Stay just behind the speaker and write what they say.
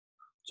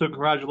So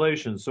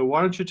congratulations. So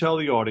why don't you tell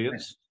the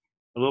audience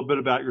a little bit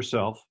about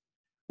yourself,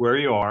 where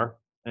you are,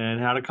 and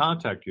how to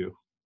contact you?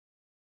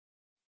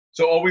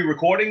 So are we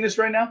recording this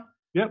right now?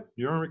 Yep,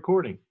 you're on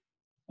recording.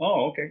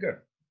 Oh, okay, good.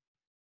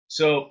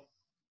 So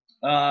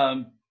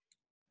my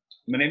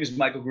name is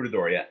Michael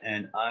Gruttadauria,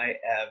 and I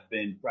have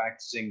been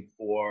practicing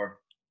for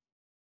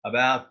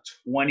about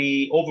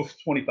over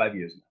 25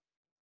 years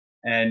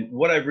now. And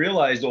what I've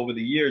realized over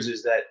the years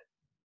is that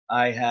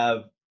I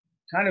have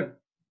kind of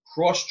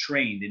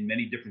cross-trained in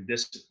many different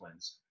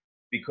disciplines,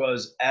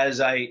 because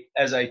as I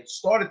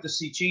started to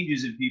see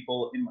changes in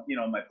people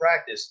in my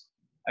practice,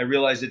 I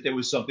realized that there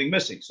was something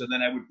missing. So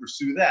then I would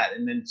pursue that,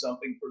 and then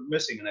something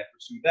missing, and I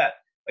pursued that.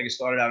 Like I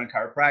started out in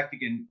chiropractic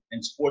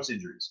and sports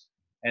injuries,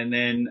 and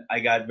then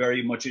I got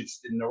very much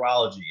interested in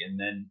neurology, and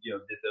then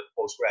did the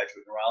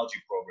postgraduate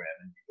neurology program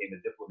and became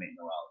a diplomate in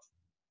neurology.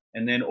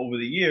 And then over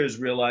the years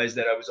realized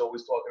that I was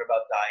always talking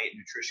about diet and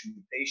nutrition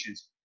with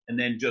patients, and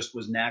then just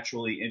was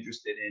naturally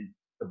interested in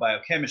the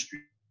biochemistry,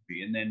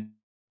 and then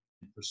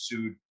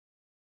pursued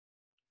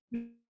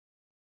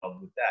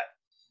with that.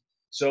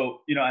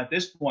 So, at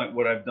this point,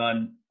 what I've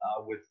done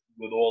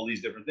with all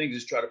these different things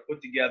is try to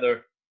put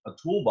together a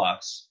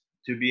toolbox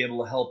to be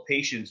able to help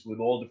patients with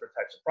all different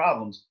types of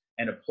problems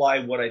and apply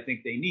what I think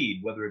they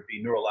need, whether it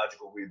be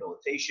neurological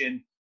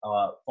rehabilitation,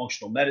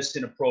 functional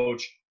medicine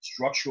approach,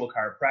 structural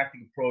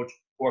chiropractic approach,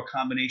 or a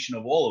combination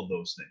of all of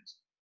those things.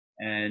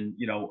 And,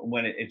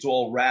 when it's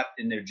all wrapped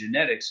in their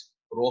genetics,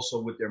 but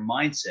also with their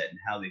mindset and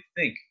how they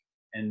think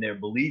and their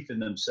belief in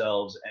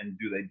themselves, and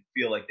do they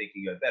feel like they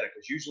can get better?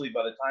 Because usually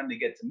by the time they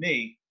get to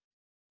me,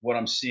 what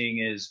I'm seeing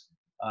is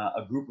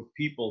a group of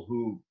people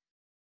who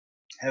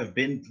have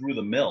been through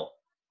the mill.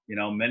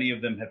 Many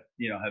of them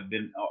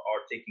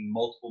are taking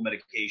multiple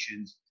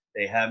medications.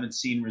 They haven't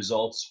seen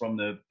results from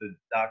the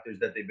doctors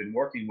that they've been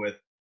working with.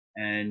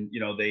 And,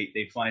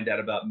 they find out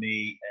about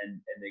me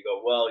and they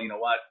go, well, you know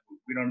what,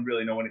 we don't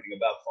really know anything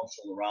about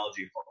functional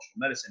neurology or functional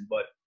medicine,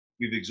 but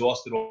we've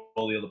exhausted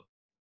all the other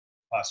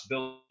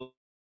possibilities,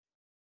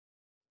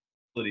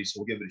 so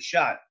we'll give it a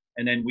shot.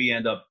 And then we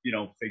end up,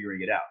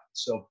 figuring it out.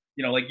 So,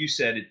 like you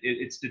said,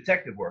 it's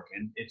detective work,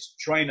 and it's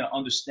trying to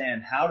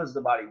understand how does the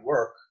body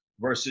work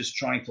versus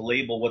trying to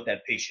label what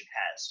that patient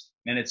has.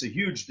 And it's a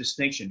huge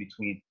distinction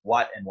between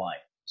what and why.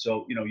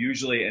 So,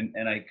 usually,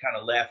 and I kind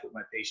of laugh with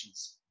my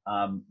patients,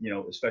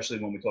 especially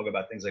when we talk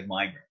about things like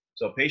migraine.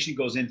 So a patient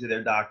goes into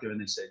their doctor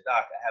and they say,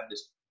 Doc, I have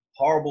this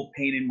horrible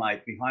pain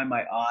behind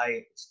my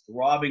eye. It's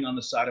throbbing on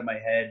the side of my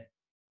head.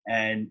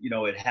 And,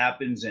 it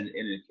happens, and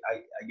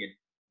I get,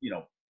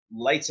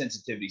 light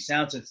sensitivity,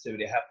 sound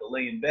sensitivity. I have to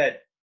lay in bed,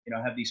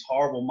 I have these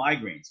horrible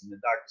migraines. And the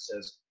doctor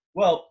says,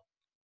 well,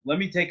 let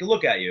me take a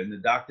look at you. And the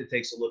doctor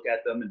takes a look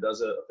at them and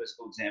does a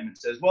physical exam and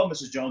says, well,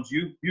 Mrs. Jones,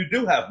 you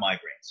do have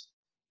migraines.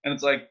 And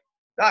it's like,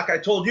 Doc, I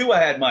told you I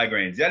had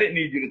migraines. I didn't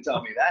need you to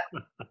tell me that.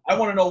 I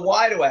want to know,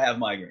 why do I have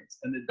migraines?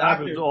 And the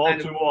doctor happens all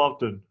too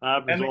often.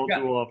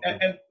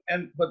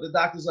 But the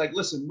doctor's like,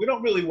 listen, we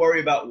don't really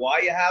worry about why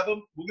you have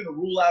them. We're going to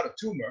rule out a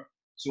tumor,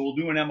 so we'll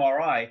do an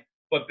MRI.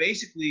 But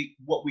basically,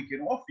 what we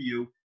can offer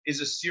you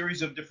is a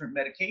series of different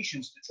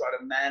medications to try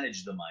to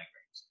manage the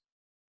migraines.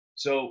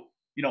 So,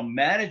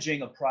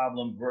 managing a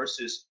problem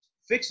versus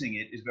fixing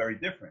it is very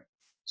different.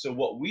 So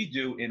what we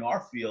do in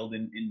our field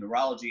in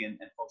neurology and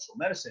functional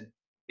medicine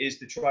is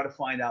to try to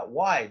find out,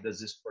 why does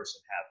this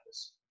person have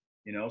this?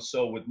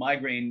 So with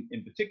migraine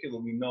in particular,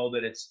 we know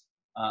that it's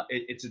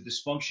a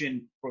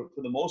dysfunction for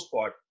the most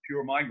part.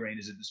 Pure migraine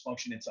is a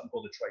dysfunction in something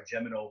called the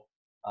trigeminal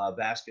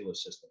vascular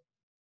system.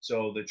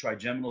 So the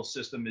trigeminal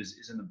system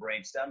is in the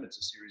brain stem. It's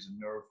a series of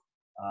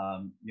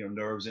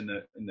nerves in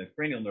the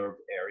cranial nerve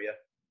area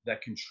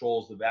that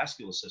controls the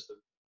vascular system.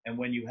 And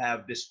when you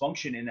have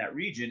dysfunction in that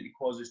region, it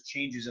causes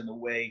changes in the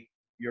way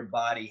your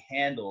body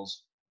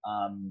handles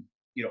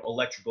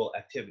electrical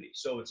activity.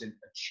 So it's a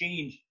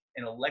change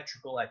in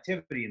electrical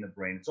activity in the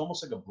brain. It's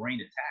almost like a brain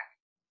attack.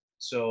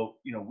 So,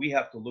 we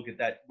have to look at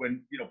that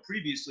when,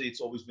 previously it's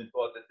always been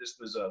thought that this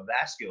was a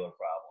vascular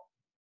problem.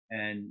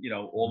 And,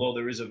 although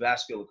there is a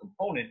vascular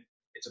component,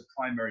 it's a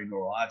primary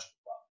neurological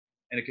problem.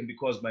 And it can be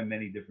caused by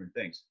many different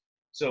things.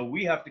 So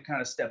we have to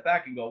kind of step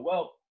back and go,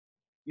 well,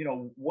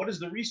 what does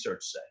the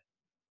research say?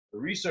 The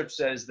research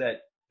says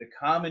that the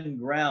common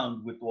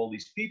ground with all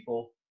these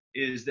people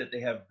is that they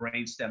have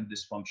brainstem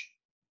dysfunction.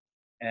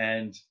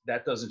 And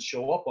that doesn't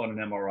show up on an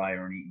MRI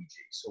or an EEG.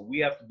 So we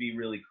have to be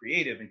really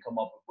creative and come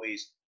up with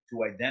ways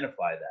to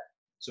identify that.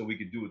 So we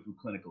could do it through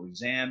clinical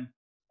exam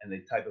and the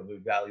type of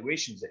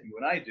evaluations that you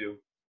and I do.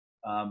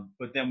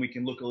 But then we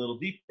can look a little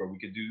deeper. We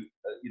could do,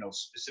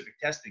 specific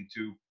testing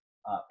to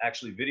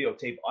actually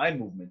videotape eye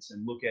movements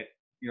and look at,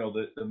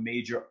 the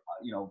major,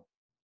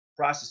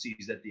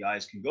 processes that the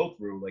eyes can go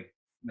through, like,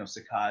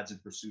 saccades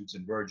and pursuits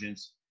and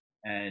vergence,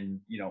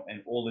 and,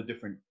 and all the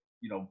different,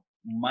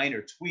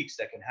 minor tweaks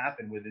that can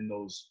happen within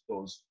those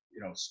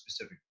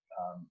specific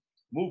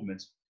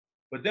movements.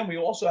 But then we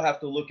also have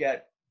to look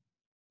at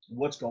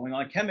what's going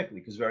on chemically,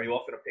 because very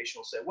often a patient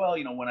will say, well,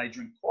 when I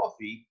drink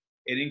coffee,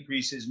 it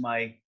increases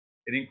my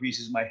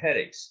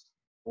headaches.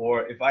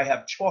 Or if I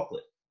have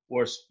chocolate,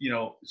 or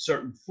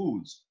certain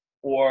foods,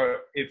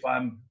 or if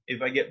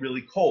I get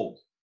really cold,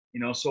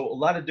 so a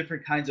lot of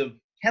different kinds of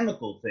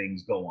chemical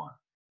things go on.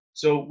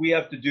 So we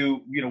have to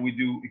do, we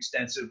do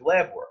extensive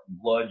lab work,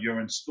 blood,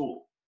 urine,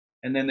 stool.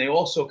 And then they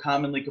also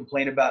commonly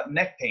complain about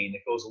neck pain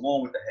that goes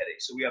along with the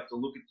headache. So we have to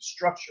look at the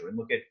structure and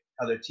look at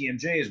how their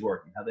TMJ is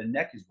working, how their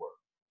neck is working.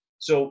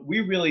 So we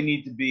really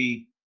need to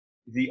be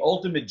the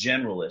ultimate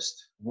generalist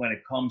when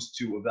it comes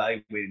to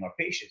evaluating our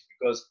patients,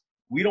 because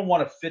we don't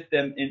want to fit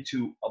them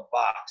into a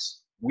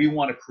box. We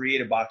want to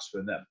create a box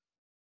for them.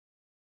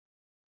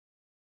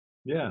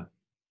 Yeah,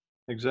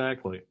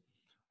 exactly.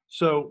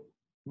 So,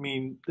 I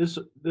mean, this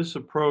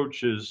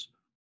approach is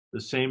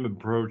the same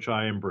approach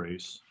I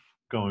embrace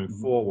going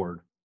Mm-hmm. forward,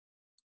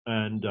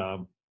 and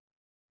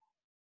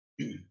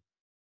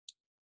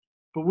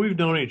but we've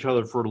known each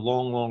other for a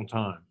long, long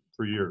time,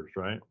 for years,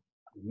 right?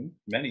 Mm-hmm.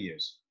 Many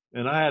years.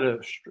 And I had a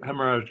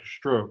hemorrhagic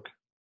stroke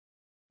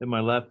in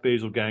my left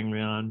basal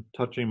ganglion,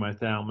 touching my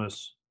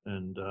thalamus,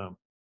 and I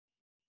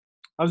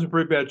was in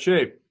pretty bad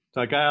shape.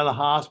 So I got out of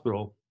the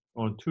hospital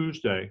on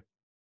Tuesday,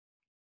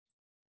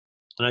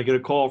 and I get a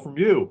call from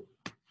you,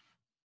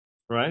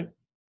 right?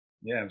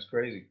 Yeah, it was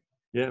crazy.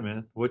 Yeah,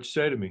 man. What'd you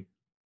say to me?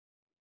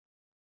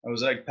 I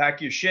was like,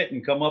 pack your shit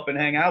and come up and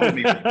hang out with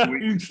me.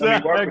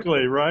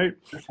 Exactly, right?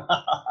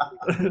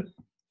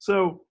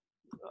 So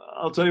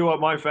I'll tell you what,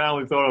 my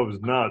family thought I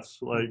was nuts.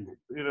 Like,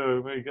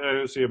 I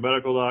go see a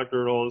medical doctor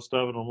and all this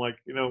stuff, and I'm like,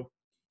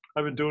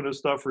 I've been doing this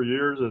stuff for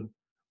years, and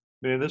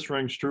man, this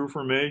rings true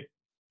for me.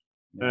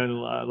 Yeah.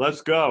 And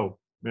let's go,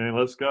 man,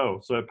 let's go.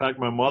 So I packed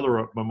my mother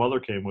up. My mother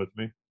came with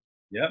me.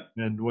 Yep.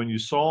 And when you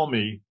saw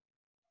me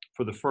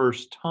for the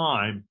first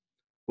time,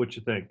 what'd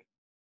you think?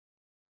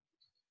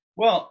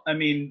 Well, I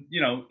mean,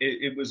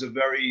 it was a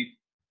very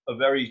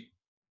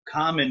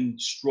common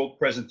stroke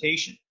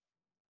presentation.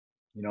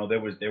 There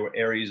were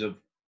areas of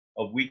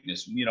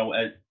weakness.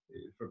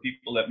 For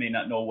people that may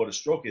not know what a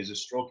stroke is a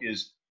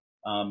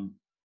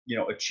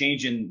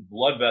change in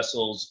blood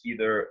vessels,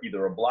 either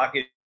a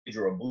blockage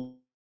or a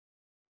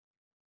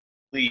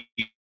bleed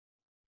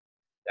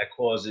that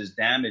causes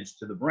damage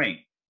to the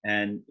brain.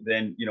 And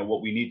then,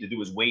 what we need to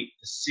do is wait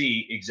to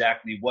see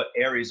exactly what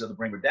areas of the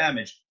brain were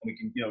damaged. And we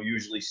can,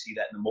 usually see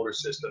that in the motor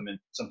system. And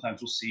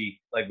sometimes we'll see,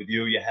 like with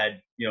you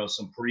had,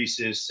 some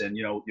paresis and,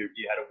 you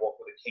had to walk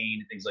with a cane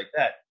and things like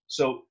that.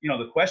 So,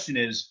 the question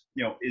is,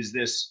 is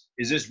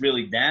this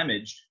really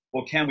damaged,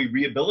 or can we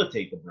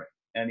rehabilitate the brain?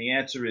 And the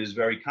answer is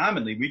very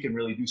commonly, we can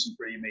really do some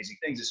pretty amazing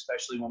things,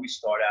 especially when we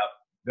start out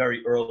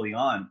very early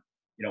on,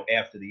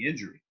 after the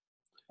injury.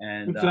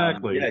 And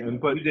Exactly.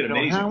 But we did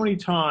amazing. How many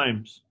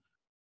times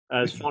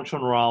as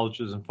functional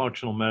neurologists and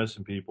functional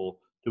medicine people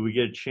do we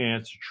get a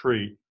chance to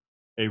treat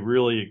a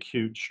really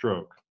acute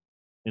stroke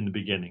in the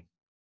beginning?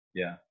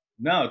 Yeah.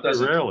 No, it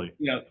doesn't. Rarely.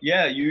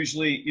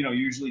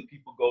 Usually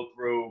people go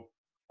through,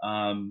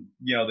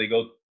 they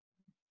go,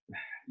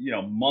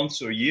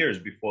 months or years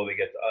before they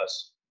get to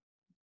us.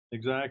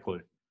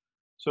 Exactly.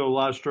 So a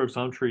lot of strokes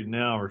I'm treating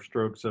now are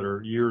strokes that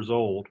are years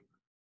old,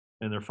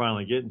 and they're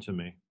finally getting to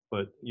me.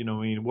 But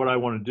what I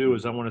want to do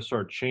is I want to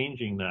start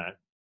changing that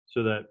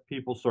so that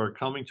people start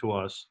coming to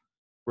us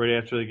right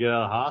after they get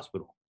out of the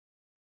hospital.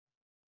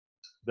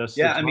 That's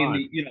I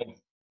mean,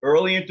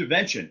 early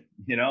intervention.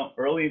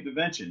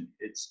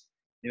 It's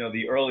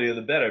the earlier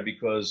the better,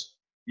 because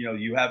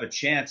you have a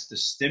chance to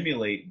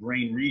stimulate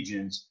brain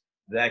regions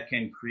that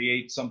can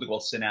create something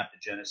called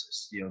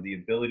synaptogenesis. The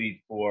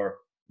ability for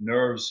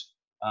nerves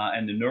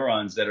and the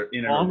neurons that are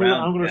in and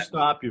around. I'm going to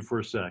stop you for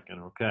a second,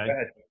 okay? Go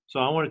ahead.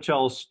 So I want to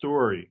tell a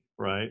story,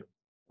 right?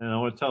 And I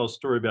want to tell a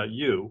story about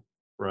you,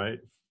 right?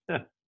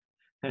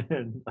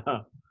 And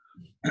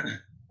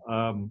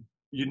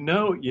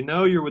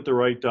you're with the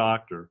right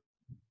doctor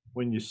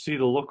when you see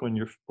the look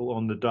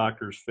on the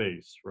doctor's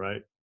face,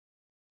 right?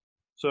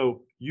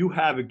 So you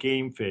have a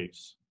game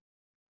face.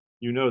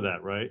 You know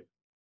that, right?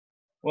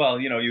 Well,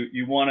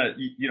 you want to,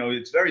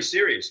 it's very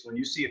serious when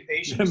you see a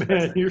patient. Yeah,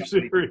 man, you're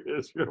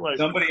serious. You're like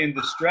somebody in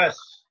distress.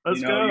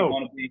 Let's go. You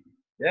want to be,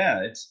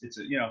 it's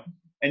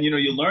and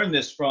you learn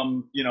this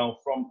from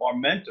our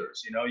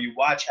mentors. You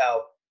watch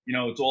how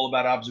it's all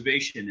about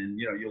observation, and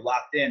you're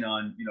locked in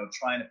on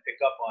trying to pick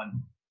up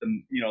on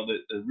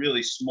the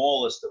really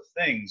smallest of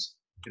things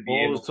to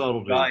be able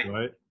to guide.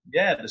 Right?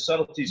 Yeah, the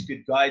subtleties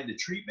could guide the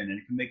treatment, and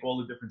it can make all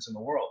the difference in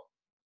the world.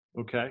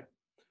 Okay.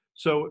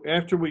 So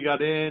after we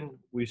got in,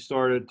 we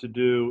started to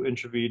do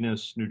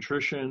intravenous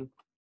nutrition.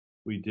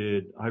 We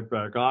did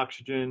hyperbaric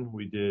oxygen.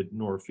 We did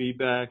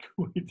neurofeedback.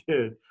 We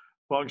did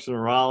functional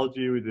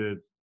neurology. We did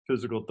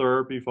physical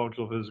therapy,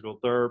 functional physical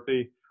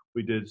therapy.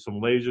 We did some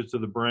lasers to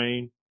the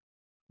brain.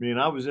 I mean,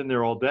 I was in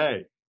there all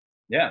day.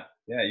 Yeah,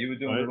 you were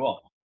doing it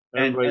all.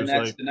 And that's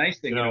like, the nice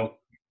thing,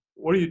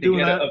 what are you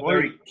doing that?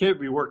 You can't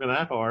be working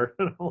that hard.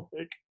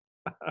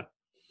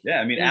 Yeah,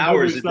 I mean,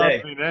 hours a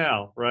day. Me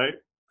now, right?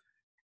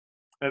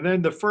 And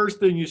then the first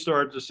thing you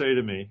started to say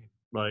to me,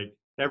 like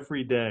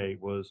every day,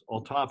 was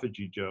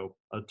autophagy, Joe.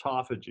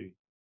 Autophagy.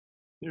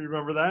 You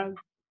remember that?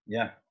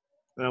 Yeah.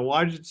 Now,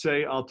 why did you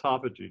say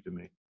autophagy to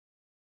me?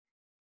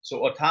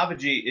 So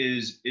autophagy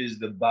is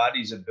the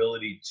body's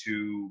ability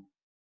to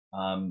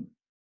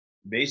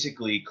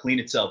basically clean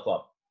itself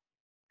up.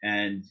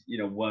 And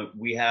when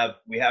we have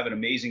an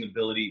amazing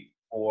ability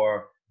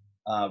for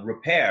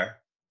repair,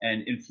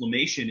 and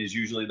inflammation is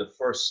usually the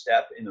first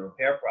step in the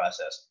repair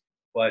process.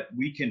 But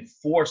we can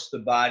force the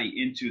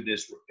body into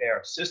this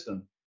repair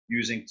system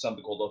using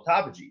something called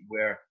autophagy,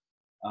 where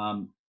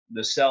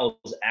the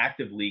cells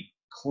actively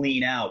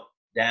clean out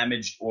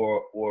damaged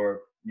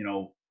or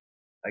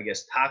I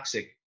guess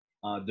toxic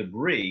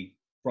debris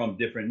from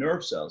different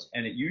nerve cells,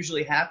 and it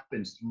usually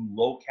happens through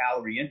low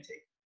calorie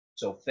intake.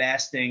 So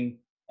fasting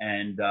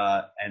and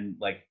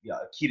like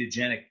a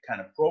ketogenic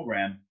kind of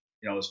program,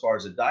 as far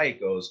as the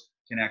diet goes,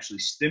 can actually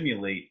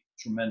stimulate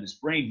tremendous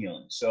brain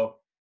healing. So,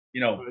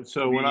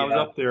 So when I was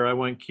up there, I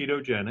went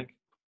ketogenic,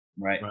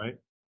 right, right?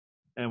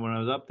 And when I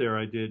was up there,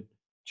 I did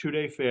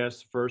 2-day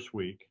fast the first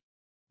week,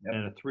 yep.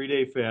 and a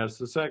 3-day fast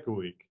the second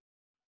week.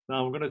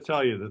 Now I'm going to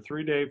tell you, the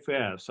 3-day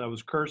fast, I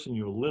was cursing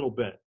you a little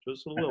bit,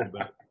 just a little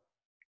bit,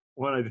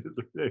 when I did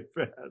the 3-day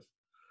fast.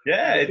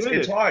 Yeah,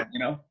 it's hard,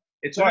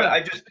 It's hard.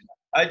 Yeah.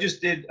 I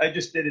just did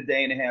a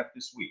day and a half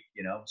this week,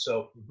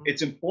 So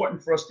it's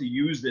important for us to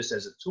use this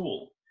as a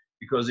tool,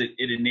 because it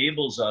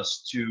enables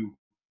us to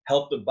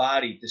help the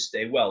body to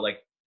stay well.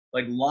 Like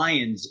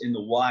lions in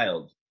the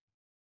wild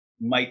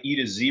might eat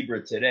a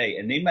zebra today,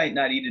 and they might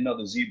not eat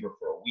another zebra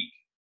for a week.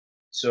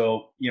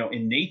 So,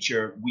 in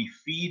nature, we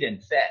feed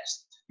and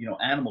fast.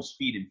 Animals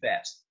feed and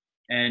fast.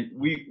 And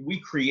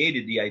we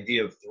created the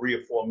idea of 3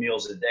 or 4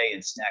 meals a day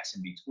and snacks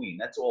in between.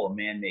 That's all a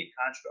man-made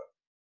construct.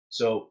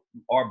 So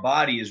our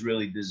body is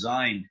really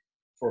designed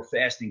for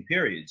fasting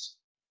periods.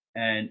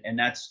 And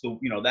that's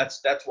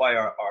that's why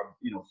our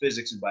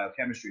physics and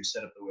biochemistry is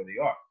set up the way they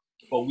are.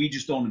 But we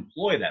just don't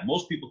employ that.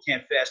 Most people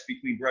can't fast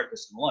between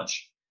breakfast and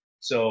lunch.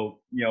 So,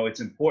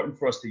 it's important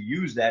for us to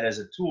use that as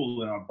a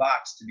tool in our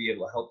box to be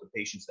able to help the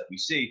patients that we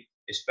see,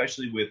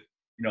 especially with,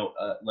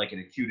 like an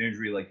acute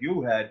injury like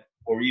you had,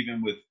 or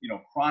even with,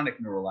 chronic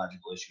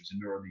neurological issues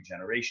and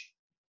neurodegeneration.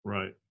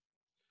 Right.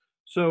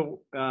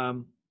 So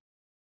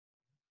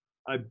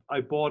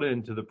I bought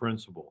into the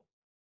principle.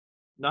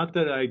 Not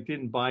that I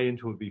didn't buy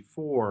into it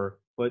before,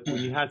 but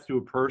when you have to do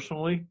it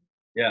personally,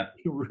 yeah,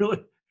 you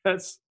really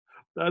that's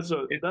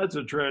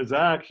a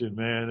transaction,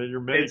 man, and you're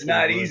making it's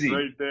not easy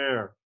right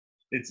there.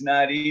 It's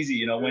not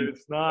easy, when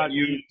it's not when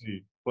you,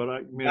 easy. But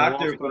I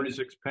doctor, lost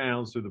 36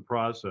 pounds through the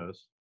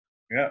process.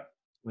 Yeah.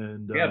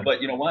 And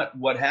but you know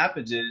what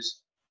happens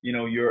is,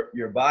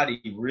 your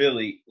body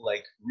really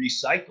like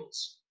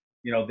recycles.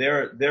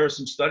 There are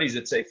some studies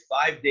that say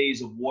 5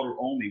 days of water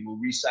only will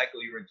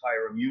recycle your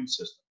entire immune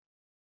system.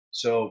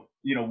 So,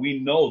 we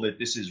know that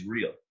this is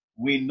real.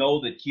 We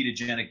know that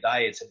ketogenic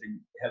diets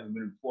have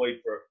been employed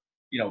for,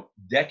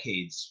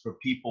 decades for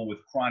people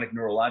with chronic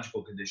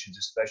neurological conditions,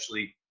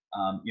 especially,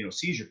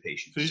 seizure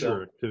patients.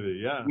 Seizure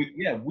activity,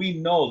 yeah. We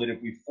know that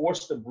if we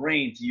force the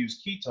brain to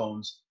use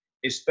ketones,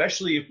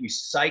 especially if we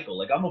cycle,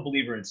 like I'm a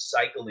believer in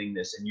cycling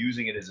this and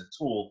using it as a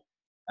tool.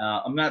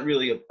 I'm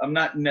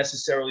not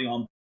necessarily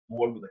on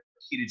board with a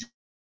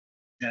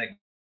ketogenic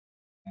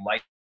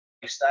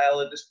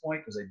lifestyle at this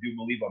point, because I do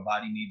believe our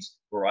body needs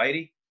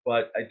variety.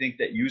 But I think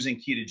that using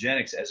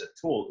ketogenics as a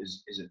tool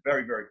is a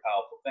very, very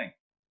powerful thing.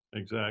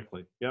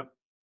 Exactly. Yep.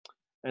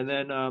 And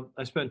then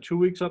I spent 2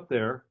 weeks up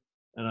there,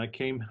 and I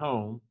came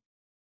home.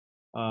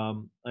 I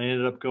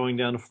ended up going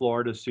down to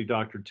Florida to see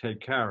Dr.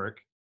 Ted Carrick.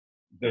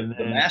 And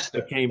then I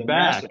came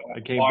back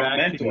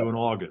to you in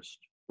August,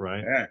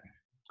 right? Yeah.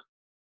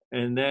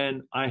 And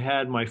then I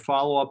had my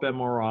follow-up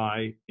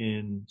MRI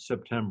in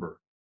September,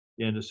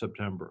 the end of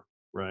September,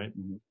 right?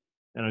 Mm-hmm.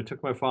 And I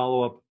took my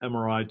follow-up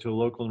MRI to a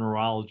local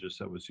neurologist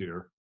that was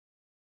here.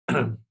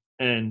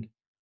 And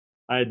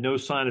I had no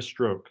sign of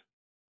stroke.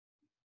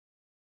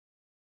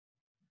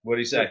 What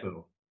did he say?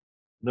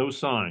 No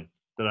sign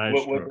that I had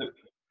stroke.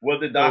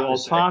 What did the doctor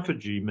say?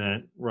 Autophagy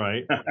meant,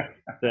 right,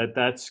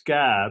 that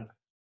scab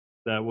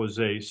that was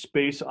a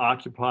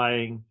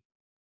space-occupying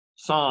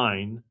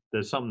sign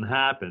that something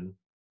happened,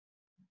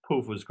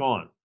 poof, was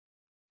gone.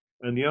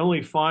 And the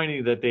only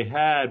finding that they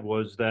had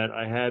was that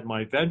I had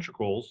my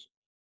ventricles,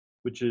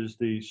 which is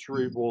the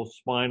cerebral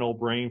spinal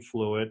brain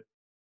fluid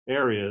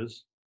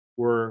areas,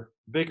 were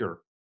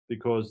bigger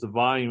because the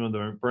volume of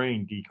the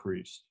brain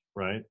decreased,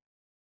 right?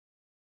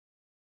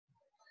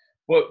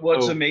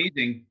 What's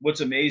amazing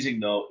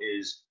though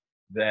is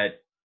that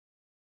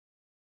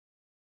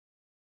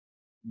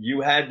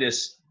you had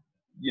this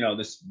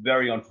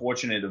very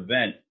unfortunate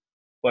event,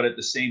 but at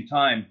the same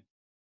time,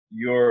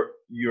 your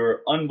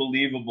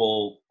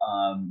unbelievable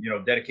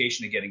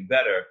dedication to getting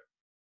better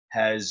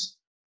has,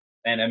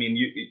 and I mean,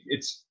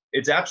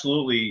 it's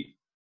absolutely,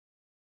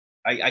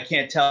 I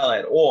can't tell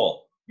at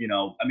all,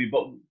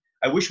 but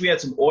I wish we had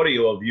some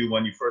audio of you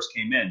when you first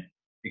came in,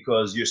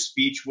 because your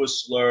speech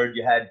was slurred.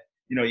 You had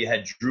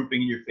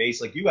drooping in your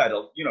face, like you had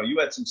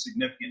some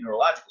significant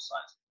neurological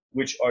signs,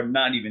 which are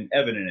not even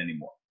evident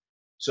anymore.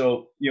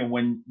 So,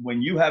 when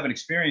you have an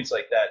experience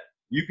like that,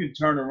 you can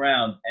turn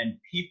around and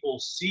people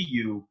see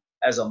you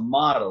as a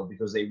model,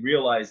 because they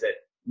realize that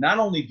not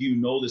only do you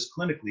know this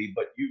clinically,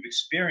 but you've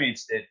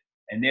experienced it,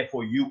 and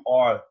therefore you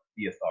are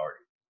the authority.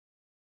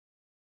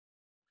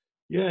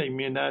 Yeah, I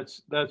mean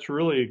that's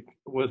really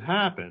what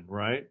happened,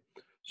 right?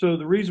 So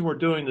the reason we're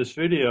doing this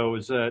video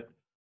is that,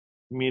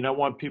 I mean, I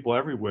want people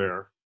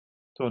everywhere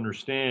to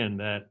understand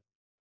that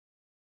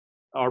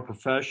our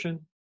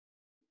profession,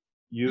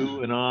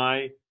 you and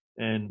I,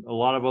 and a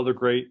lot of other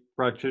great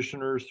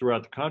practitioners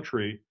throughout the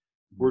country,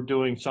 we're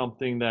doing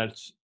something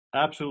that's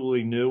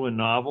absolutely new and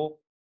novel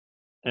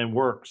and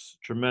works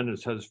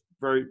tremendous,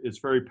 it's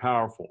very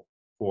powerful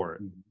for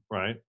it,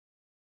 right?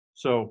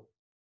 So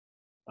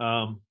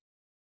um,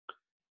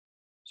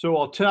 so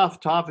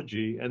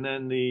autophagy, and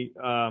then the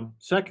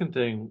second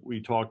thing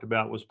we talked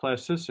about was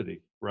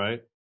plasticity,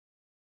 right?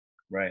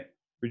 Right.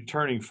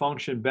 Returning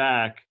function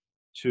back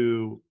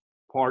to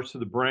parts of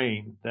the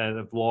brain that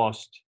have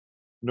lost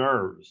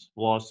nerves,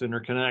 lost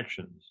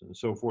interconnections, and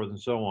so forth and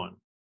so on,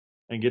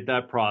 and get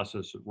that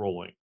process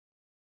rolling.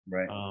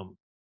 Right.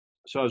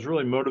 So I was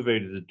really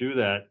motivated to do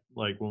that.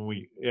 Like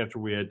after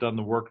we had done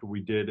the work that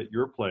we did at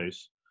your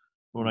place,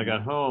 when I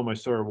got home, I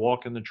started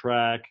walking the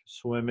track,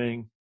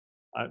 swimming.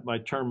 I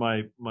turned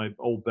my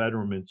old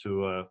bedroom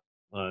into a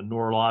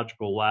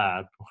neurological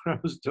lab where I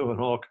was doing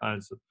all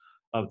kinds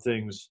of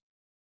things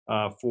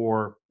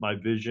for my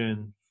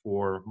vision,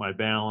 for my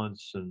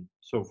balance, and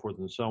so forth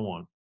and so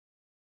on.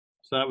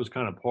 So that was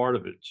kind of part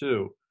of it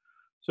too.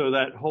 So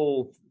that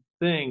whole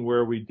thing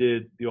where we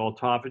did the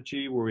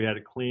autophagy, where we had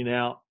to clean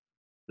out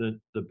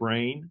the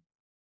brain,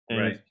 and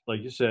Right.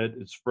 like you said,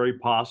 it's very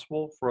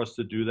possible for us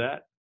to do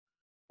that.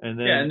 And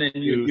Yeah, then and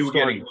then you you were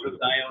start getting the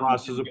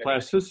process of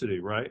plasticity,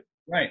 right?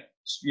 right.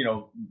 You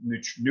know,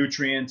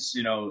 nutrients,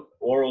 you know,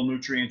 oral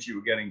nutrients, you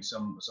were getting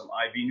some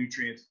IV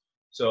nutrients.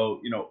 So,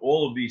 you know,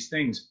 all of these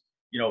things,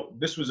 you know,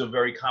 this was a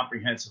very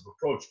comprehensive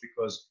approach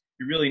because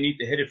you really need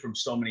to hit it from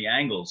so many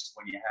angles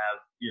when you have,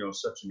 you know,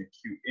 such an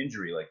acute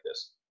injury like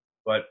this.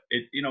 But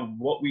it, you know,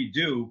 what we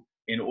do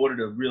in order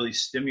to really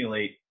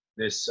stimulate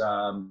this,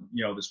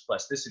 you know, this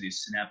plasticity,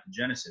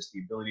 synaptogenesis,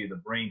 the ability of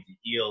the brain to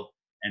heal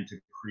and to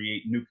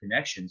create new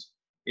connections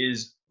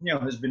is, you know,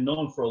 has been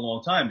known for a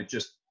long time. It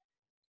just,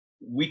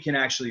 we can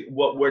actually,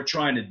 what we're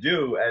trying to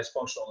do as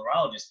functional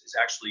neurologists is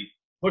actually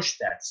push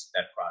that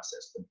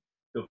process,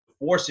 to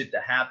force it to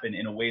happen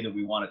in a way that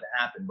we want it to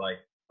happen by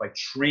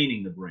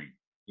training the brain.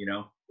 You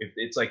know, if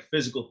it's like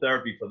physical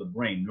therapy for the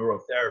brain,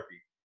 neurotherapy,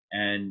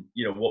 and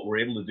you know what we're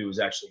able to do is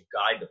actually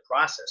guide the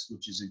process,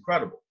 which is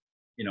incredible.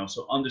 You know,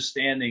 so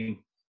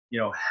understanding, you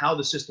know, how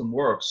the system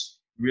works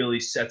really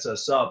sets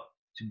us up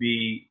to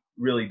be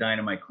really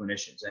dynamite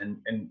clinicians.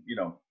 And you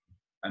know,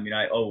 I mean,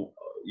 I owe,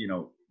 you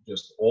know,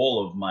 just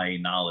all of my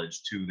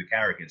knowledge to the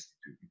Carrick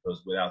Institute,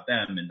 because without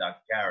them and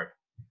Dr. Carrick,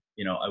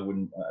 you know, I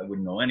wouldn't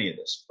know any of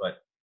this. But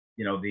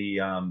you know,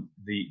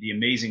 the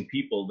amazing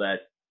people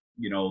that,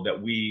 you know,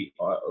 that we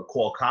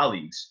call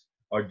colleagues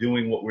are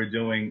doing what we're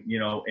doing, you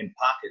know, in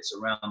pockets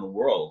around the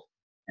world.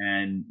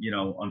 And you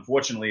know,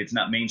 unfortunately, it's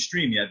not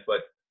mainstream yet,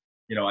 but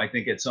you know, I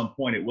think at some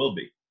point it will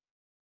be.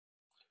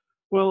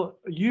 Well,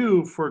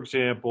 you, for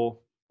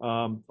example,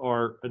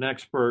 are an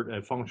expert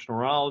at functional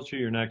neurology.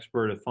 You're an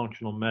expert at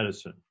functional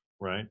medicine,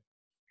 right?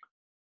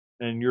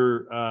 And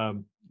your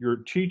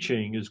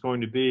teaching is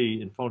going to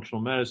be in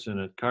functional medicine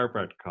at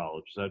chiropractic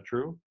college. Is that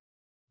true?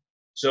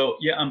 So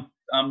yeah,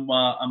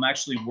 I'm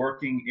actually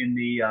working in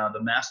the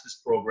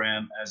master's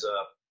program as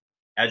a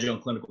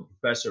adjunct clinical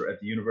professor at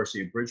the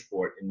University of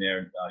Bridgeport in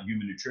their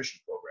human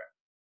nutrition program.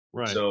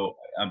 Right. So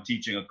I'm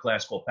teaching a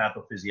class called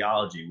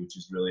pathophysiology, which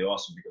is really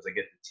awesome because I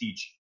get to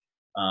teach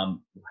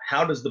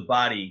how does the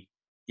body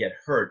get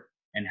hurt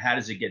and how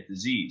does it get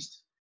diseased,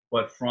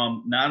 but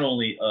from not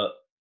only a,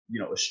 you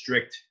know, a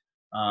strict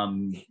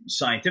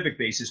scientific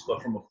basis,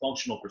 but from a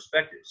functional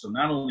perspective. So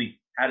not only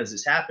how does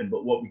this happen,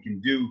 but what we can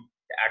do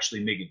to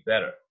actually make it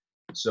better.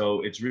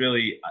 So it's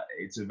really,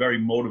 it's a very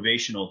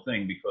motivational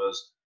thing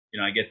because, you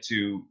know, I get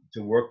to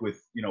work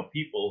with, you know,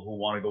 people who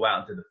want to go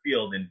out into the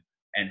field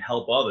and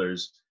help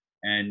others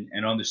and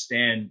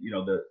understand, you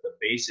know, the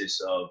basis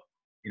of,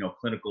 you know,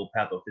 clinical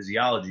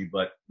pathophysiology,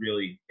 but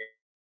really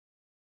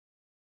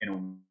in a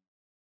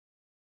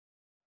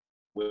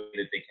way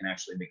that they can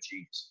actually make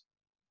changes.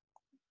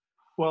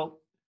 Well,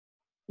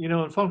 you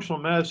know, in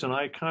functional medicine,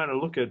 I kind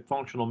of look at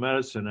functional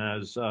medicine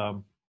as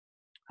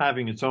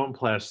having its own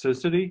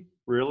plasticity,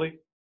 really.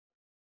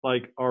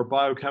 Like our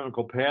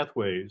biochemical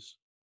pathways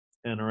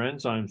and our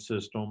enzyme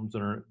systems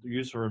and our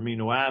use of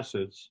amino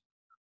acids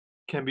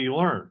can be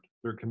learned.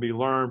 There can be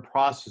learned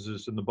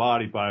processes in the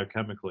body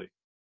biochemically.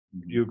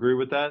 Do you agree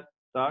with that,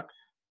 Doc?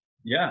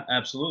 Yeah,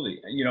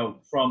 absolutely. You know,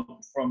 from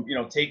you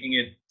know, taking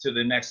it to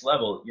the next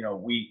level, you know,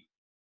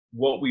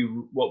 what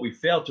we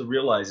fail to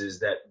realize is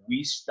that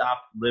we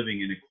stopped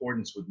living in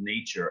accordance with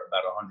nature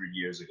about 100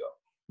 years ago.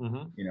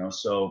 Mm-hmm. You know,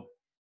 so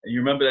you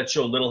remember that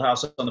show Little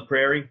House on the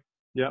Prairie?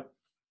 Yep.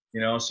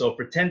 You know, so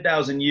for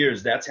 10,000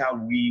 years, that's how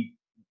we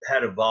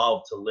had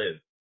evolved to live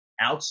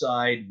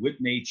outside with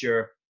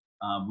nature.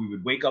 We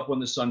would wake up when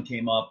the sun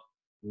came up.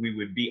 We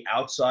would be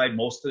outside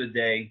most of the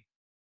day.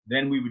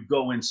 Then we would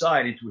go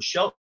inside into a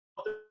shelter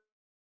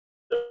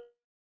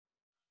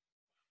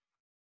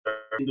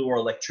indoor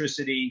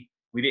electricity.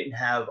 We didn't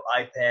have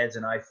iPads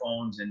and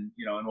iPhones and,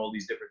 and all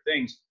these different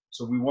things.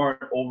 So we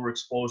weren't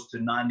overexposed to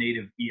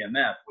non-native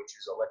EMF, which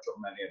is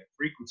electromagnetic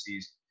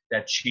frequencies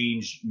that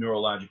change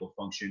neurological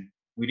function.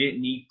 We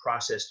didn't eat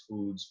processed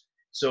foods.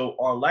 So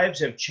our lives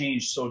have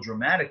changed so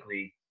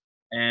dramatically.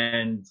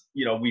 And,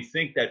 we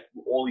think that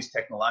all these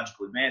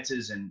technological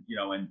advances and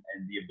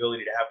the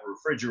ability to have a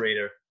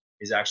refrigerator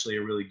is actually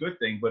a really good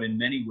thing. But in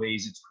many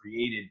ways, it's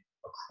created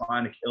a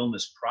chronic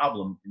illness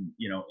problem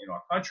in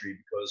our country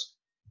because,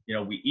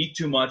 we eat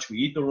too much, we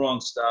eat the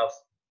wrong stuff,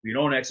 we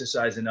don't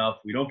exercise enough,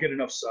 we don't get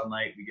enough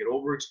sunlight, we get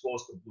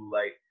overexposed to blue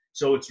light.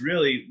 So it's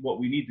really what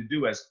we need to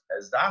do as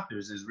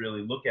doctors is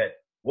really look at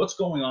what's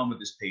going on with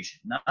this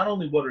patient. Not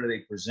only what are they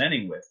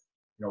presenting with,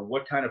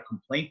 what kind of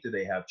complaint do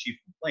they have, chief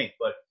complaint,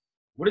 but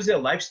what is their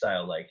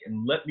lifestyle like?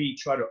 And let me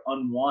try to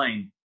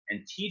unwind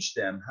and teach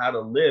them how to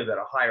live at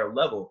a higher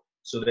level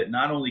so that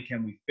not only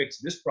can we fix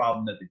this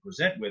problem that they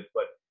present with,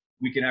 but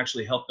we can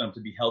actually help them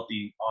to be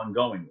healthy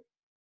ongoing.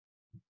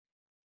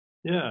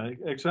 Yeah,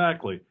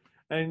 exactly.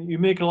 And you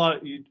make a lot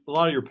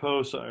of your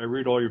posts. I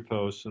read all your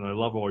posts, and I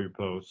love all your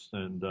posts.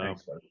 And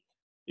Thanks,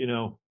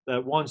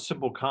 that one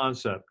simple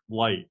concept,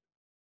 light,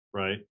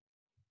 right?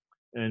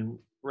 And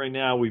right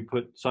now we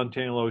put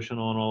suntan lotion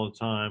on all the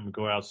time. We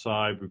go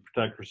outside. We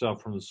protect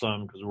ourselves from the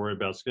sun because we're worried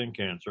about skin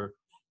cancer.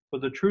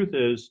 But the truth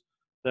is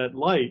that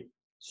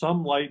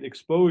some light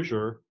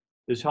exposure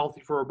is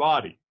healthy for our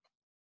body.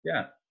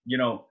 Yeah,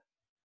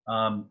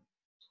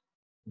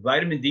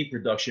 vitamin D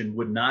production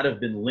would not have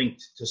been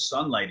linked to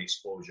sunlight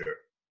exposure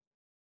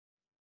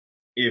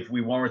if we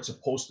weren't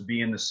supposed to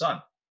be in the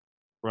sun.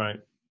 Right.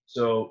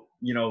 So,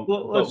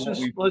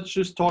 let's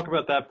just talk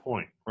about that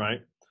point,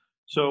 right?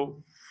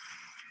 So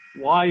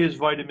why is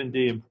vitamin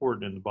D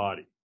important in the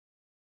body?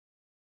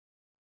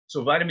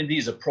 So vitamin D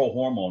is a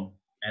prohormone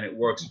and it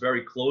works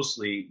very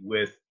closely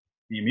with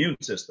the immune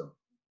system.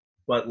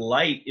 But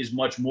light is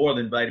much more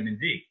than vitamin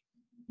D.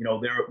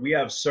 We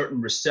have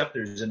certain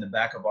receptors in the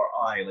back of our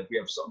eye, like we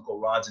have something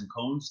called rods and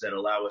cones that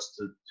allow us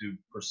to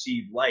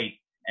perceive light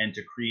and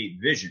to create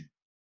vision.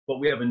 But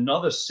we have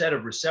another set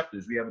of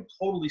receptors. We have a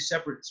totally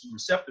separate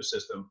receptor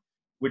system,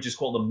 which is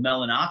called the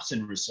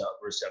melanopsin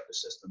receptor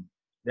system,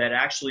 that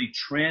actually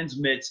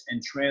transmits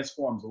and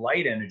transforms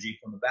light energy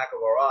from the back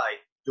of our eye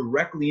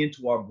directly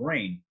into our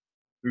brain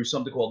through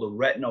something called the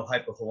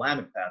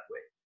retinohypothalamic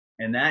pathway.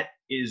 And that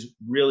is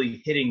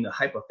really hitting the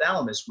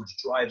hypothalamus, which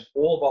drives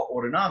all of our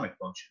autonomic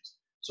functions.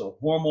 So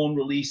hormone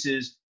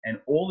releases and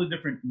all the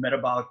different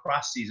metabolic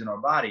processes in our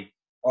body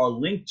are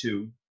linked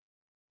to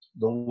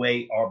the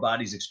way our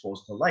body's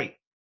exposed to light.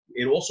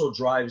 It also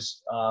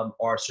drives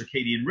our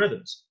circadian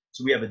rhythms.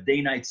 So we have a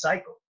day-night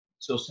cycle.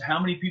 So how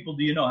many people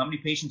do you know? How many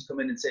patients come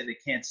in and say they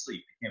can't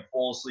sleep, they can't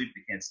fall asleep,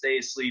 they can't stay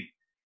asleep?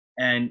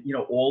 And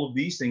all of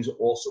these things are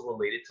also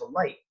related to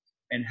light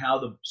and how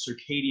the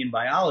circadian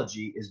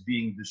biology is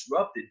being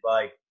disrupted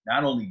by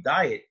not only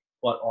diet,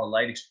 but our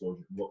light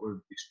exposure, what we're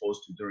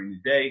exposed to during the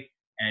day,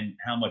 and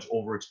how much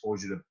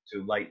overexposure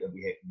to light that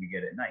we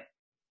get at night.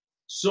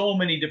 So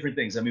many different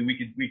things. I mean,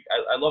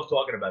 I love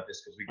talking about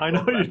this because we can. I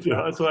know you do.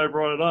 That's why I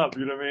brought it up.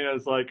 You know what I mean?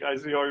 It's like I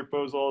see all your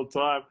posts all the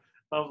time.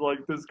 I'm like,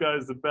 this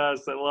guy's the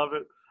best. I love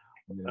it.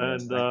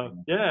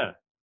 Yeah,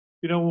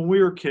 and when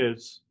we were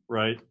kids,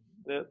 right?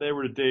 They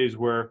were the days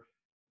where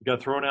you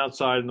got thrown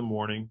outside in the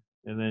morning,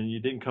 and then you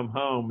didn't come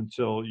home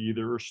until you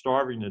either were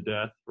starving to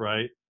death,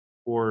 right,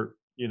 or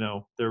they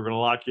were going to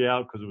lock you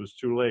out because it was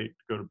too late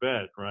to go to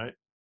bed, right?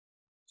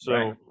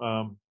 So,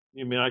 right.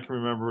 I can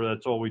remember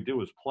that's all we do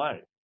was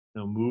play.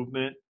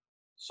 Movement,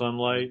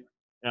 sunlight,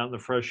 out in the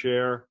fresh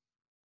air,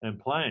 and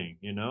playing.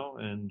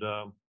 And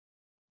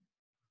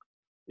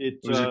it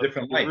was a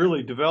different life. It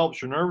really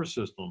develops your nervous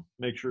system,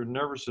 makes your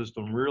nervous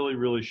system really,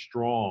 really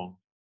strong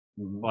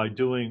by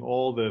doing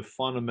all the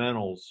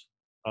fundamentals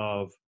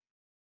of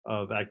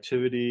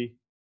activity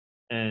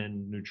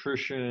and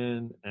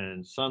nutrition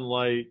and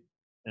sunlight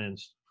and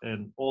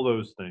all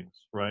those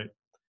things, right?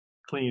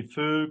 Clean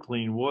food,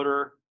 clean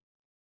water,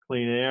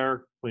 clean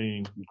air,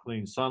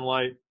 clean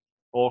sunlight,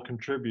 all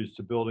contributes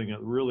to building a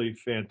really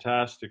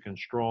fantastic and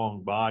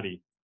strong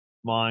body,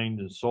 mind,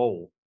 and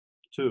soul,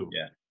 too.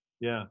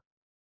 Yeah.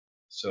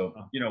 So,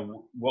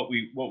 what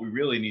we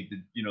really need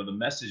to, the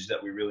message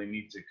that we really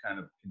need to kind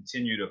of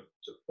continue to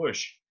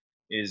push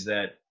is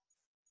that,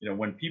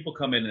 when people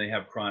come in and they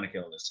have chronic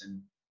illness,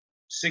 and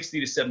 60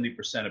 to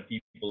 70% of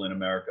people in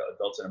America,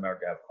 adults in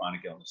America, have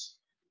chronic illness.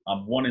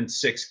 1 in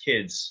 6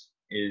 kids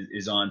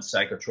is on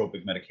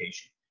psychotropic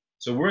medication.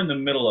 So we're in the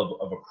middle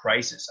of a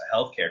crisis, a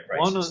healthcare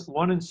crisis.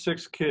 1 in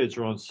 6 kids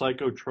are on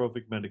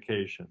psychotropic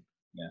medication.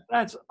 Yeah,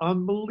 that's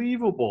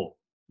unbelievable.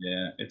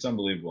 Yeah, it's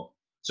unbelievable.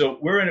 So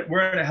we're in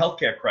a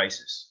healthcare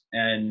crisis,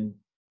 and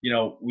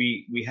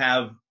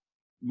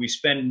we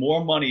spend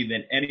more money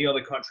than any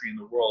other country in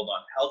the world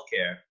on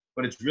healthcare,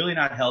 but it's really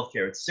not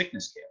healthcare; it's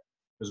sickness care,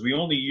 because we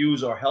only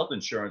use our health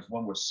insurance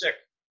when we're sick.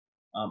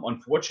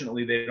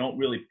 Unfortunately, they don't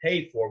really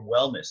pay for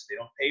wellness. They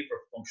don't pay for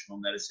functional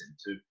medicine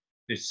to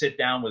sit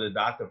down with a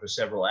doctor for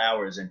several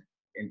hours and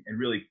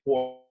really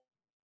pour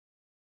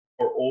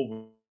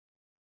over,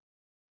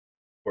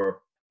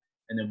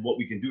 and then what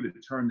we can do to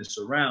turn this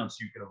around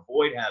so you can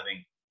avoid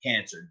having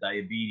cancer,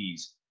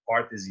 diabetes,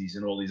 heart disease,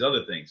 and all these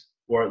other things,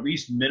 or at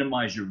least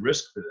minimize your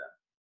risk for them.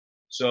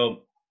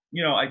 So,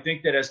 I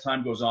think that as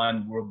time goes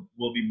on,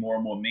 we'll be more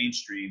and more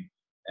mainstream,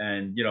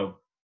 and,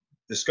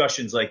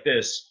 discussions like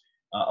this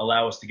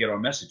allow us to get our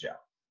message out.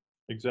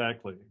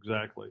 Exactly.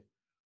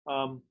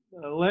 The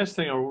last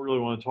thing I really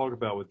want to talk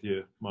about with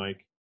you,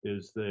 Mike,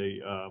 is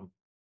that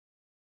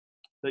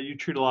you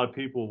treat a lot of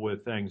people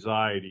with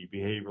anxiety,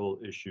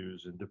 behavioral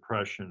issues, and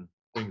depression,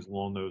 things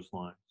along those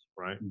lines,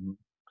 right? Mm-hmm.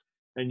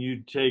 And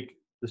you take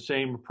the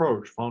same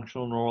approach,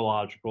 functional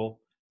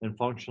neurological and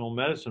functional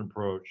medicine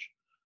approach,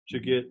 to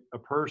get a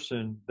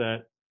person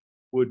that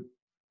would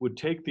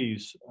take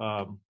these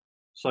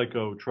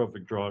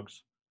psychotropic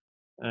drugs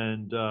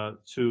and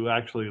to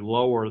actually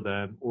lower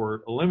them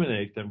or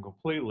eliminate them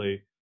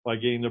completely by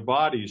getting their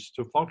bodies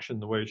to function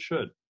the way it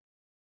should.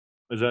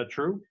 Is that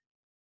true?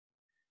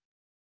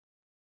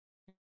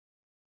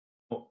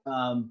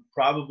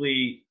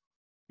 Probably,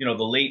 the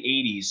late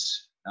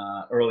 80s,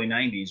 early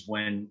 90s,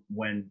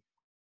 when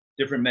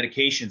different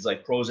medications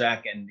like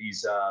Prozac and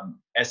these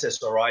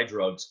SSRI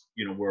drugs,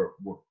 were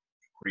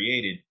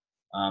created,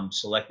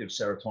 selective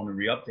serotonin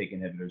reuptake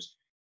inhibitors.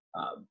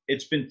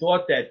 It's been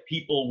thought that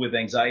people with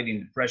anxiety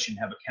and depression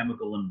have a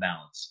chemical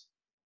imbalance.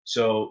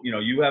 So,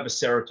 you have a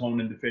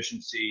serotonin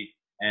deficiency,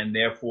 and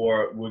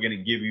therefore we're going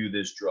to give you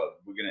this drug.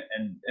 We're going to,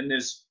 and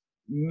there's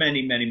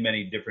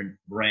many different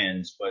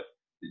brands, but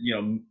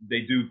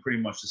they do pretty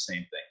much the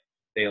same thing.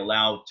 They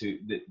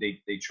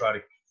they try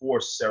to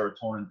force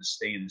serotonin to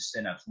stay in the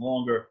synapse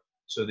longer,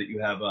 so that you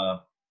have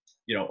a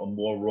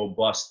more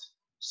robust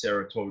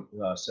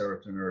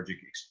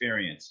serotonergic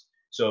experience.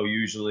 So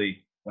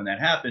usually when that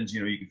happens,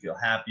 you can feel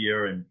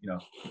happier, and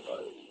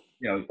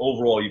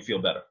overall you feel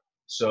better.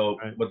 So,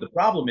 Right. But the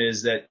problem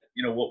is that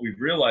what we've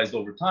realized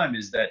over time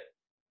is that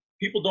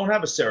people don't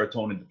have a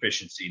serotonin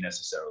deficiency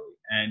necessarily,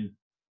 and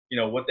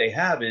what they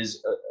have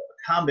is a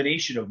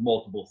combination of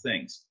multiple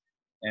things.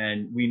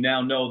 And we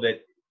now know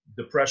that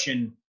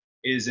depression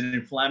is an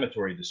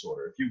inflammatory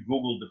disorder. If you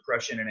Google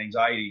depression and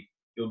anxiety,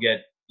 you'll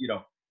get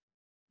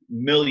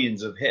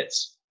millions of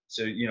hits.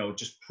 So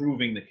just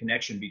proving the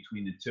connection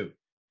between the two.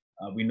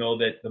 We know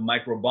that the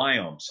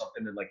microbiome,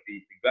 something that like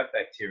the gut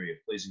bacteria,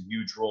 plays a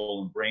huge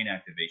role in brain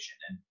activation.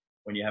 And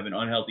when you have an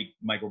unhealthy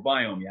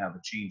microbiome, you have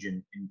a change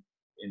in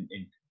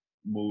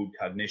mood,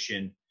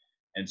 cognition,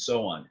 and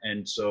so on.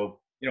 And so,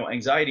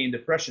 anxiety and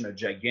depression are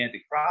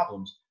gigantic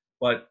problems,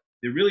 but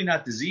they're really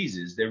not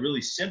diseases. They're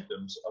really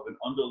symptoms of an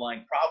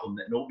underlying problem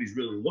that nobody's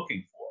really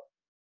looking for.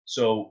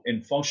 So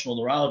in functional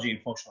neurology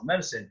and functional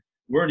medicine,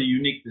 we're in a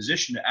unique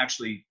position to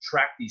actually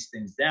track these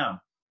things down.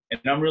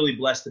 And I'm really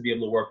blessed to be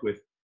able to work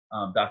with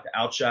Dr.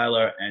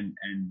 Altschuyler and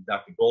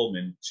Dr.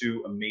 Goldman,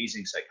 two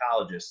amazing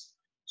psychologists,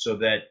 so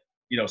that,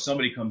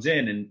 somebody comes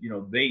in and,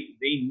 they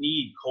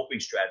need coping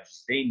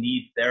strategies. They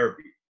need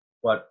therapy.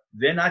 But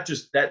they're not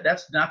just that.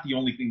 That's not the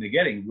only thing they're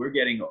getting. We're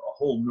getting a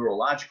whole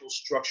neurological,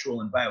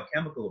 structural, and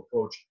biochemical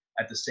approach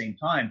at the same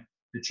time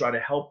to try to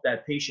help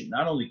that patient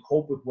not only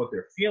cope with what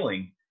they're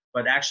feeling,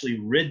 but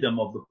actually rid them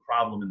of the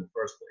problem in the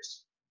first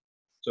place.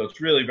 So it's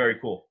really very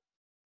cool.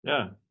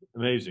 Yeah,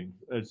 amazing.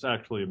 It's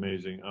actually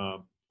amazing.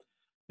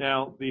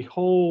 Now, the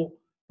whole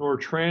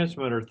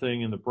neurotransmitter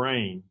thing in the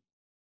brain,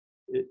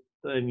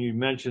 and you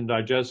mentioned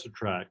digestive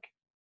tract.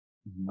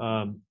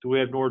 Mm-hmm. Do we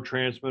have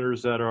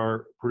neurotransmitters that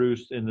are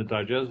produced in the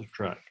digestive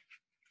tract?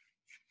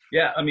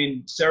 Yeah, I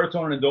mean,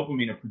 serotonin and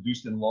dopamine are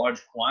produced in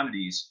large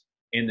quantities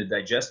in the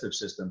digestive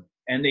system,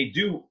 and they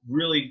do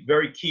really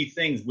very key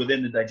things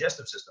within the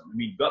digestive system. I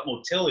mean, gut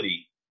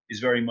motility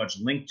is very much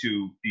linked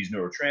to these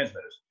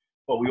neurotransmitters,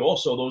 but we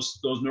also, those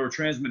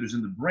neurotransmitters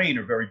in the brain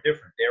are very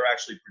different. They're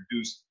actually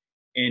produced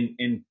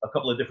in a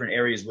couple of different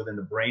areas within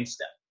the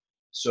brainstem.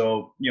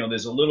 So,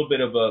 there's a little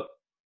bit of a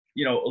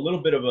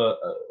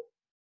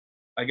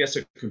I guess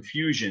a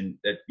confusion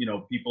that,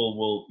 people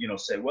will,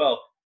 say, well,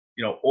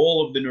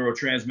 all of the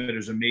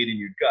neurotransmitters are made in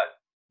your gut.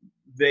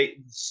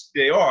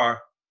 They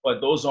are, but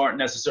those aren't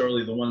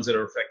necessarily the ones that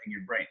are affecting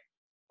your brain.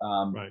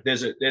 Right.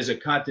 There's a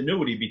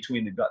continuity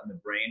between the gut and the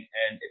brain,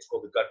 and it's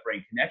called the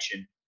gut-brain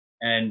connection.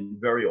 And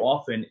very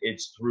often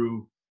it's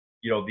through,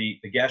 the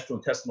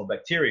gastrointestinal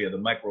bacteria, the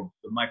microbiome,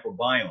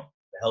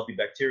 the healthy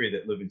bacteria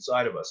that live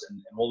inside of us,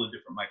 and all the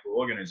different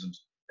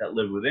microorganisms that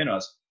live within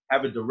us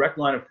have a direct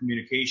line of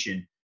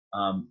communication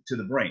to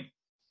the brain.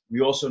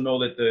 We also know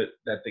that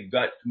the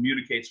gut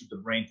communicates with the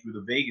brain through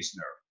the vagus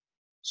nerve.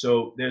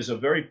 So there's a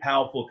very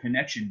powerful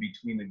connection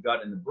between the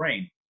gut and the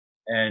brain.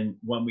 And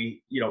when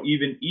we,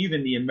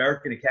 even the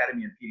American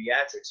Academy of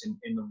Pediatrics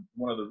in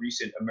one of the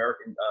recent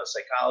American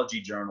psychology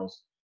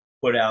journals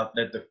put out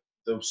that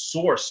the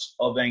source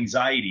of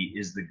anxiety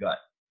is the gut.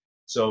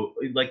 So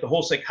like the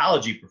whole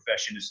psychology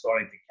profession is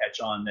starting to catch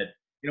on that,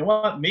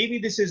 maybe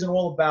this isn't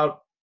all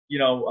about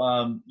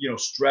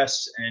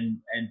stress and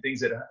things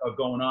that are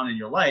going on in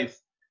your life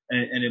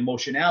and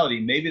emotionality.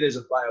 Maybe there's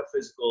a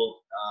biophysical,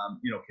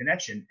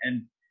 connection.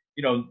 And,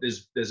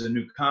 there's a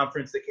new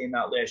conference that came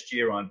out last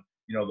year on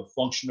the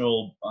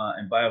functional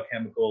and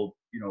biochemical,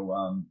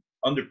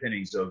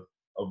 underpinnings of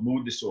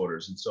mood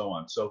disorders and so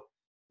on. So,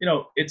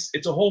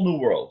 it's a whole new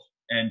world,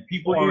 and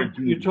people Well, aren't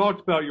you doing.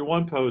 talked about your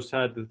one post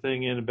had the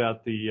thing in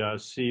about the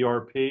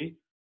CRP,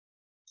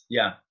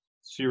 Yeah.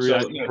 So,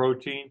 C-reactive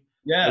protein, as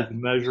yeah. a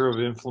measure of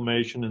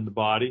inflammation in the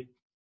body.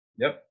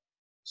 Yep.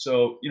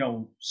 So,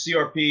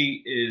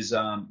 CRP is,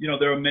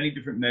 there are many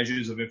different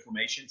measures of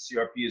inflammation.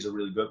 CRP is a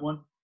really good one.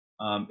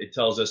 It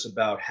tells us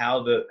about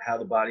how the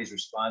body's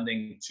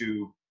responding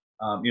to,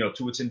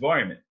 to its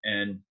environment,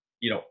 and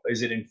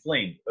is it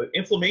inflamed?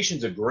 Inflammation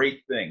is a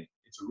great thing.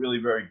 It's a really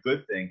very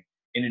good thing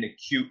in an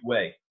acute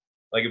way.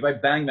 Like if I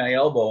bang my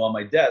elbow on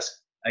my desk,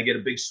 I get a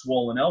big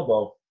swollen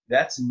elbow.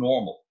 That's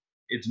normal.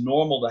 It's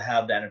normal to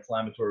have that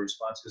inflammatory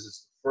response because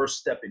it's the first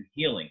step in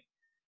healing.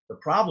 The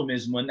problem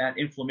is when that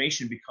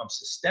inflammation becomes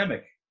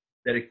systemic,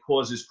 that it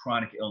causes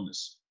chronic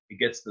illness. It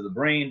gets to the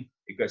brain,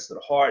 it gets to the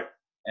heart,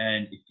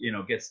 and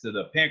it gets to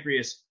the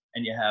pancreas,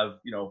 and you have,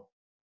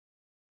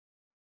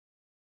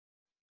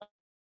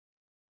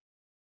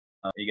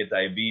 you get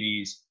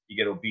diabetes, you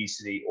get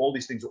obesity. All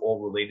these things are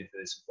all related to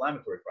this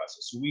inflammatory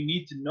process. So we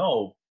need to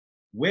know,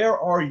 where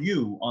are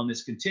you on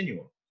this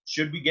continuum?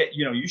 Should we get,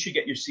 you should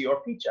get your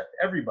CRP checked.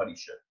 Everybody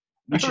should.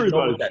 We should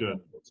know Everybody what that should.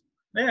 is.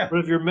 Yeah. But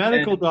if your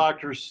medical And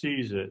doctor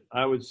sees it,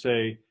 I would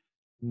say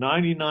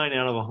 99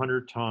 out of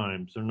 100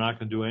 times they're not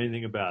going to do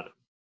anything about it.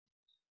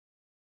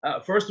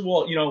 First of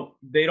all,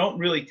 they don't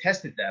really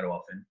test it that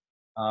often.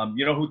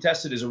 Who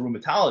tests it is a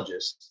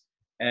rheumatologist,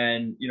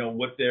 and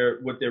what they're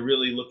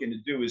really looking to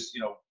do is,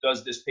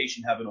 does this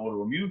patient have an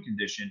autoimmune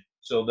condition?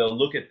 So they'll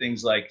look at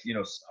things like,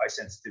 high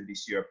sensitivity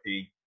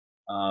CRP.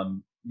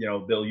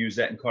 They'll use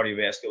that in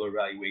cardiovascular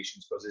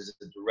evaluations because it's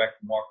a direct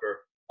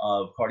marker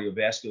of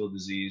cardiovascular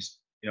disease.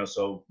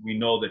 So we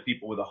know that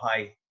people with a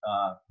high,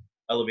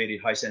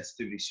 elevated high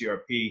sensitivity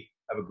CRP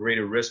have a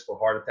greater risk for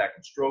heart attack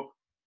and stroke.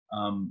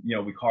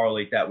 We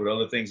correlate that with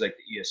other things like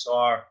the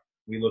ESR.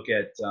 We look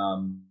at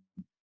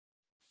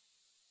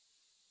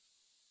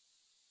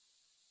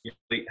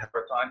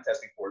time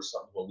testing for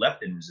something called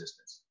leptin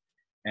resistance,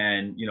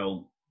 and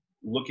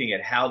looking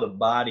at how the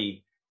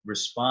body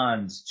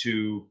responds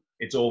to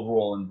its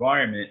overall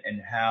environment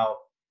and how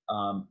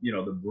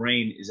the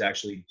brain is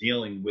actually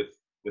dealing with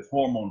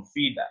hormone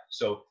feedback.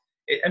 So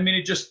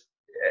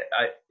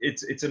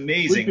it's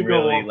amazing, We could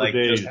go really, on for like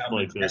days just how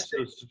like much this.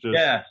 testing. It's just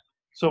Yeah.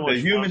 so much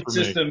The fun human for me.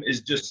 system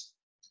is just,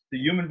 the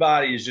human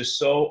body is just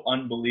so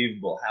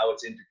unbelievable how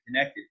it's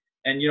interconnected.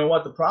 And you know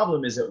what? The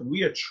problem is that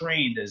we are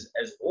trained as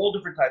all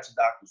different types of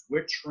doctors,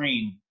 we're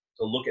trained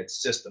to look at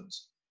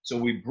systems. So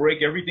we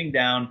break everything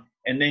down,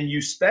 and then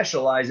you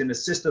specialize in a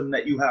system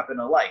that you happen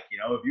to like.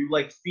 If you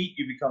like feet,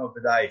 you become a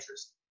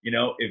podiatrist.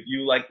 If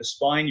you like the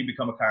spine, you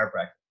become a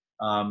chiropractor.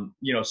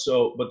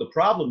 But the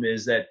problem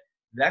is that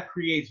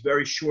creates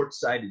very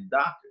short-sighted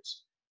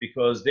doctors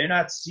because they're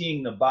not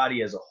seeing the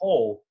body as a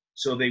whole.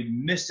 So they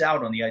miss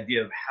out on the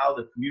idea of how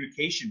the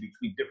communication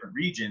between different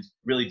regions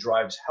really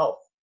drives health.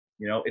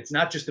 It's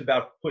not just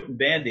about putting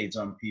Band-Aids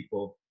on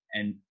people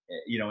and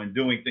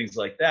doing things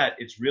like that.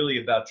 It's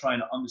really about trying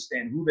to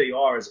understand who they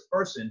are as a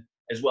person,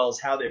 as well as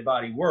how their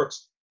body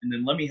works. And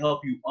then let me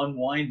help you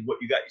unwind what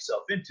you got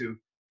yourself into,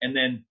 and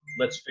then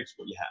let's fix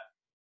what you have.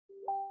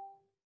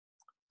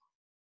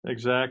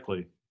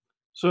 Exactly.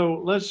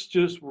 So we're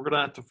going to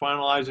have to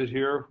finalize it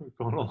here. We've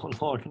gone on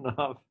long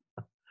enough.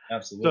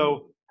 Absolutely.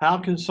 So how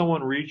can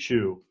someone reach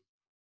you?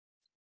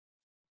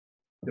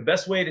 The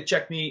best way to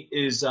check me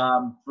is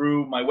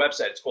through my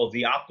website. It's called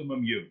The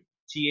Optimum U,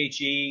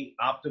 THE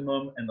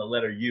Optimum and the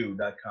letter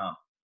U.com.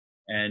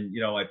 And,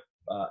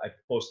 I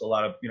post a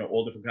lot of,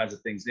 all different kinds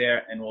of things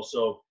there. And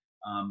also,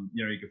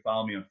 you can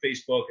follow me on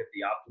Facebook at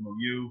The Optimum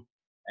U.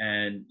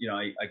 And,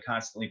 I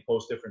constantly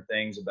post different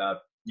things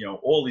about,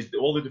 all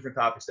the different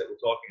topics that we're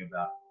talking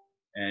about.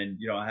 And,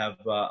 I'm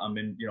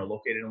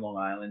located in Long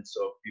Island,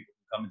 so people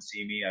can come and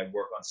see me. I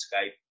work on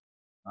Skype.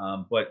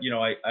 But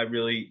I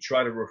really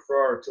try to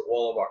refer to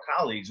all of our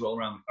colleagues all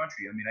around the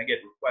country. I mean, I get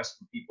requests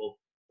from people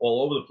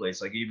all over the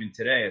place. Like even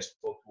today, I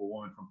spoke to a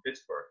woman from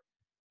Pittsburgh,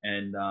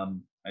 and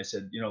I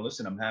said,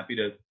 listen, I'm happy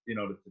to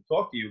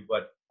talk to you,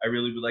 but I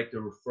really would like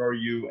to refer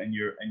you and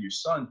your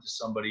son to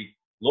somebody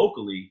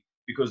locally,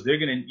 because you're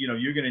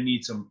gonna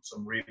need some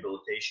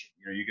rehabilitation.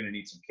 You're gonna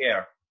need some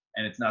care,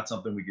 and it's not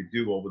something we could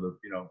do over the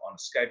on a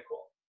Skype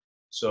call.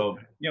 So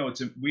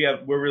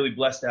we're really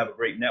blessed to have a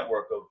great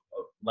network of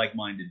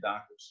like-minded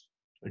doctors.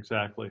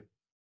 Exactly.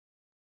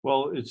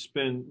 Well, it's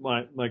been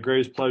my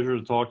greatest pleasure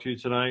to talk to you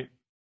tonight,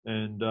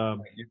 and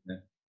Thank you,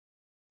 man.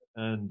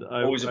 and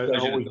I Always a pleasure to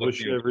always talk wish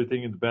to you you.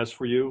 everything the best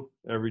for you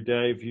every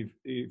day.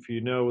 If you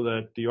know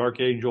that the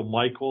Archangel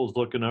Michael is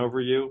looking over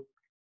you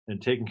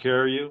and taking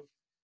care of you,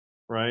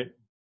 right?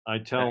 I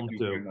tell him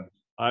Thank you very to. much.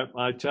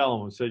 I tell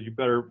him and said, you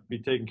better be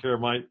taking care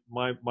of my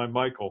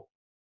Michael.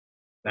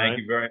 Thank Right?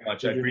 you very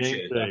much. I He's your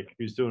appreciate it, Doc. namesake.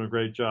 He's doing a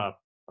great job.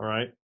 All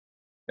right.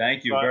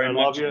 Thank you I very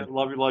love much. you.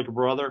 Love you like a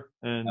brother.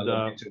 And I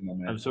love you too, my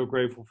man. I'm so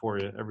grateful for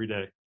you every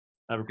day.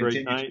 Have a great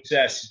Continued night.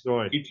 success.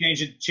 Enjoy. Keep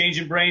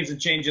changing brains and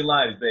changing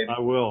lives, baby. I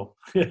will.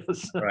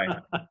 Yes. All right.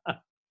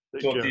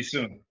 Take Talk to care. you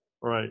soon.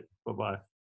 All right. Bye bye.